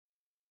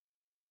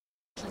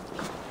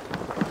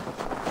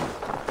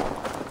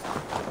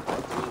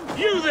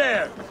You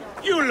there!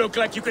 You look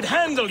like you could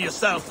handle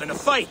yourself in a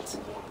fight.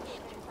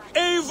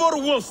 Eivor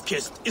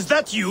Wolfkist, is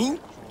that you?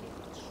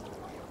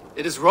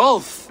 It is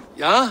Rolf,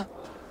 yeah?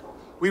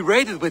 We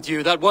raided with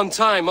you that one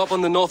time up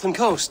on the northern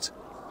coast.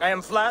 I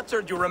am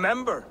flattered you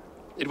remember.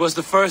 It was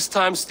the first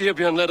time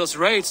Styrbjörn let us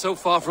raid so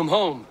far from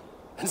home.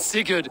 And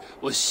Sigurd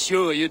was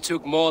sure you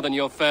took more than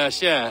your fair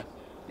share.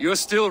 You're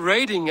still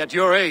raiding at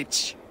your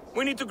age.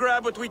 We need to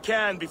grab what we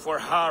can before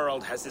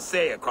Harald has his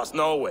say across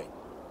Norway.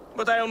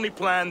 But I only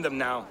plan them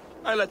now.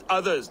 I let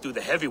others do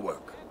the heavy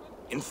work.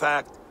 In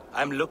fact,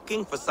 I'm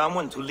looking for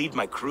someone to lead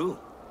my crew.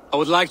 I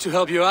would like to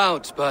help you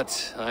out,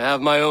 but I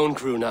have my own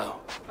crew now.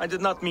 I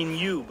did not mean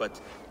you,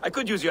 but I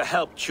could use your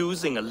help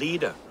choosing a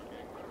leader.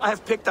 I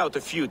have picked out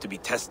a few to be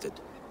tested.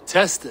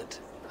 Tested?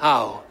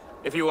 How?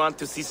 If you want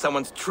to see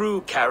someone's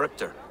true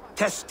character,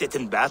 test it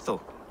in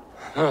battle.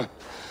 Huh.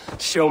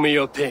 Show me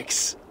your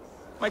picks.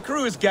 My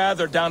crew is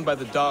gathered down by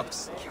the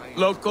docks.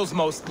 Locals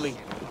mostly.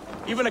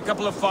 Even a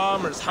couple of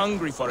farmers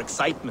hungry for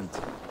excitement.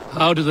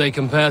 How do they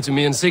compare to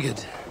me and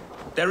Sigurd?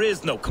 There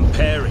is no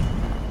comparing.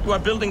 You are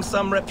building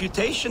some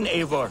reputation,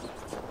 Eivor.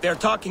 They're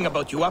talking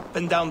about you up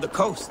and down the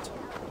coast.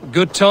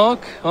 Good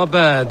talk or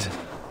bad?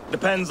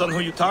 Depends on who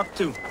you talk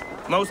to.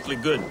 Mostly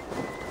good.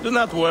 Do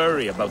not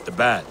worry about the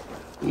bad.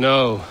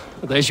 No,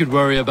 they should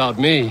worry about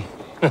me.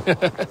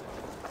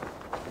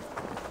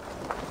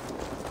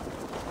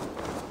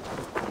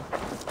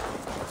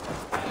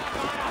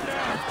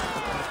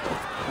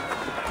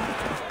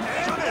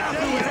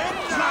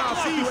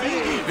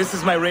 This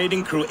is my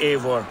raiding crew,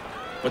 Eivor.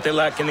 What they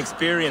lack in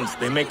experience,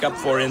 they make up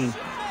for in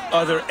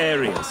other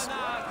areas.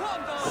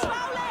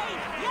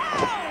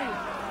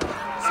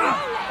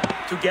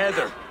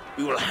 Together,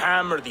 we will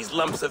hammer these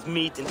lumps of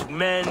meat into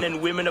men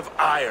and women of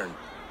iron,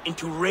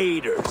 into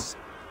raiders.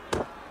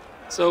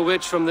 So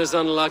which from this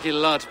unlucky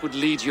lot would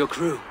lead your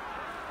crew?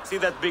 See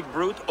that big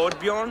brute,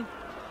 Oddbjorn?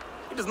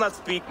 He does not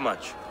speak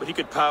much, but he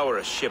could power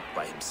a ship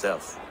by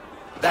himself.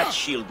 That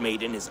shield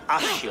maiden is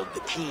Ashield the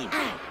Keen.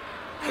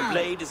 Her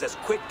blade is as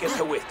quick as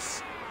her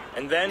wits.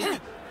 And then,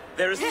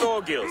 there is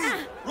Thorgils.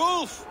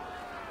 Rolf!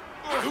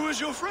 Who is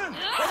your friend?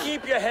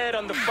 Keep your head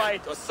on the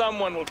fight or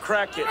someone will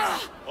crack it.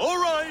 All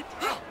right.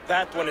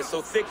 That one is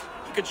so thick,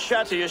 he could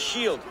shatter your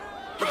shield.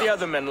 But the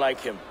other men like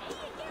him.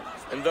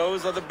 And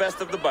those are the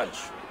best of the bunch.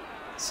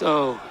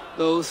 So,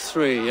 those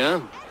three,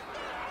 yeah?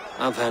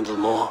 I've handled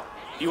more.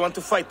 You want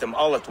to fight them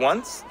all at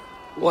once?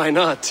 Why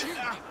not?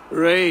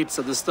 Raids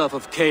are the stuff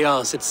of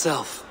chaos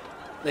itself.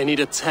 They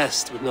need a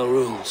test with no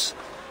rules.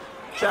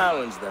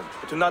 Challenge them,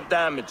 but do not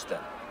damage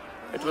them.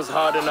 It was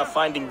hard enough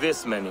finding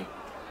this many.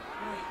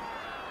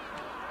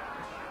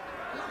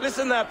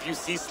 Listen up, you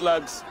sea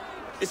slugs.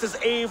 This is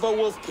Eivor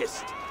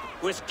Wolfkist,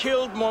 who has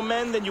killed more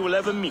men than you will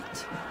ever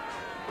meet.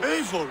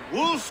 Eivor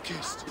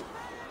Wolfkist.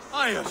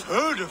 I have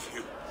heard of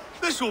you.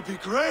 This will be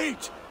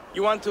great.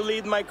 You want to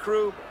lead my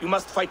crew? You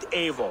must fight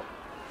Eivor.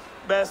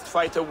 Best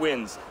fighter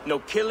wins. No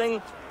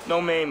killing,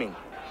 no maiming.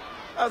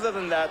 Other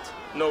than that,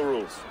 no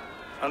rules.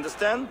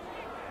 Understand?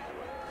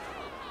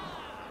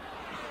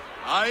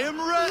 I am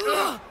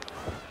ready.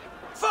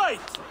 Fight!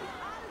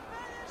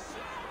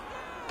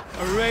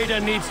 A raider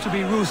needs to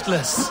be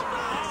ruthless.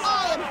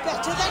 I am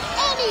better than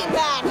any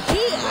man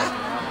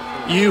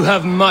here! You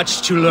have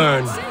much to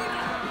learn.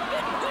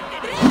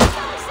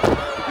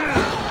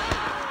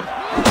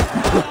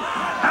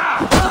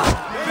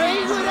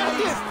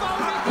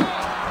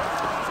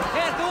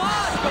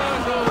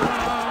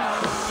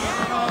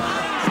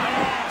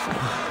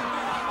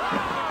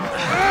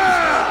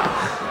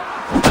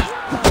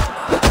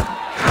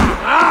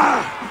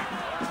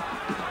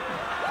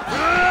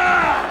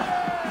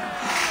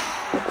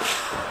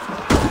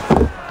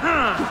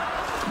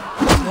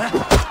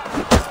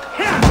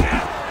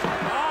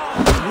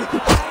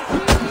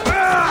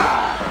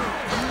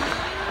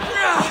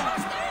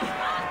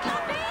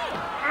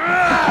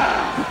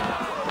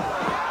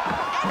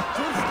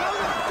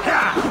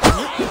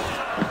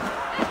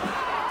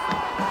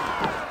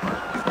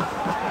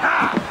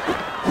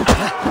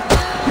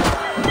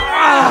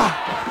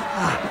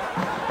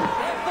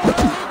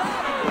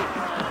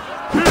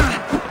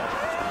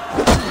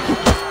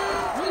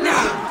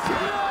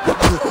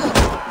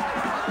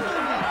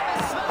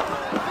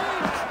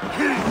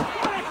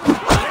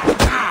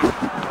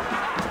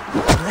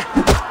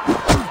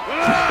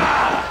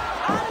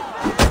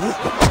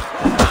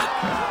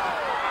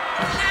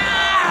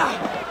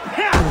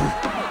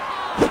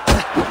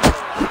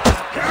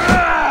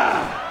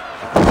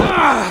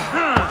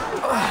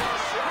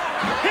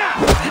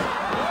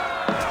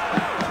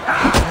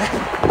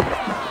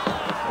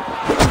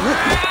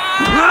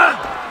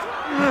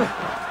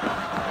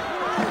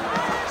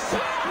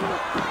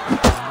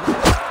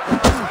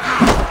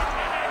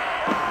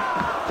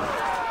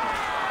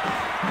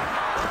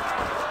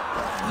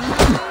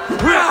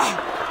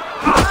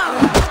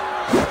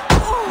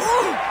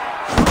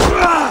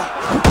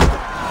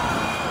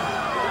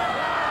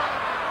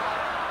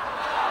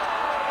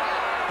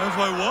 Have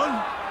I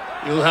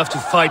won? You'll have to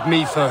fight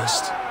me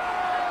first.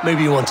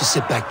 Maybe you want to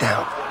sit back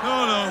down.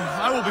 No,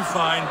 I will be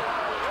fine.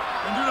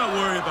 And do not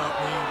worry about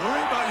me.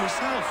 Worry about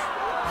yourself.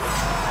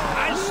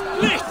 I'll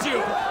split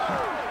you!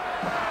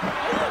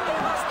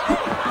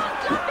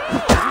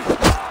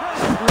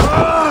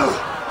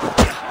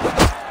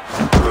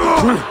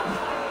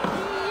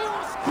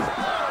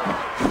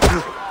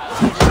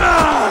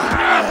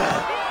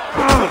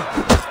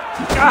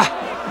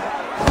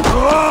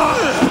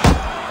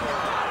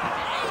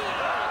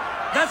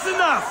 That's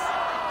enough!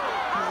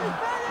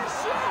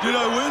 Did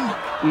I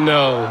win?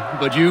 No,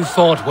 but you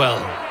fought well.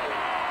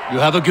 You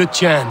have a good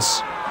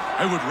chance.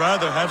 I would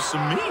rather have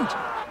some meat.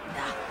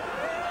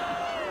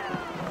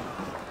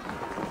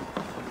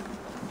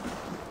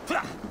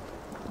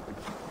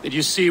 Did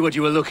you see what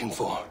you were looking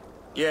for?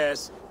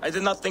 Yes, I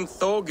did not think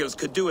Thorgils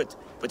could do it,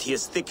 but he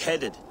is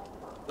thick-headed,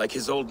 like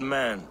his old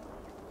man.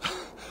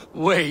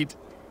 Wait,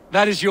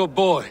 that is your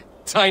boy,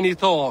 Tiny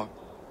Thor.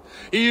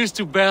 He used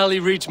to barely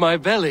reach my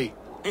belly.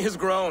 He has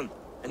grown,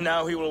 and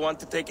now he will want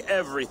to take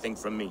everything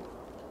from me.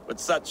 But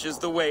such is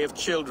the way of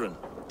children.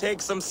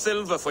 Take some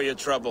silver for your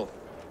trouble,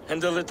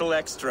 and a little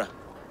extra,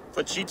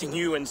 for cheating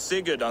you and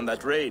Sigurd on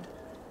that raid.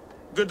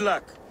 Good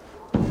luck.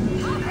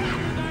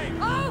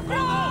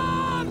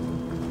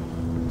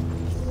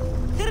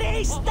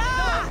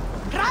 Krista!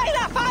 Try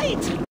the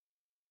fight!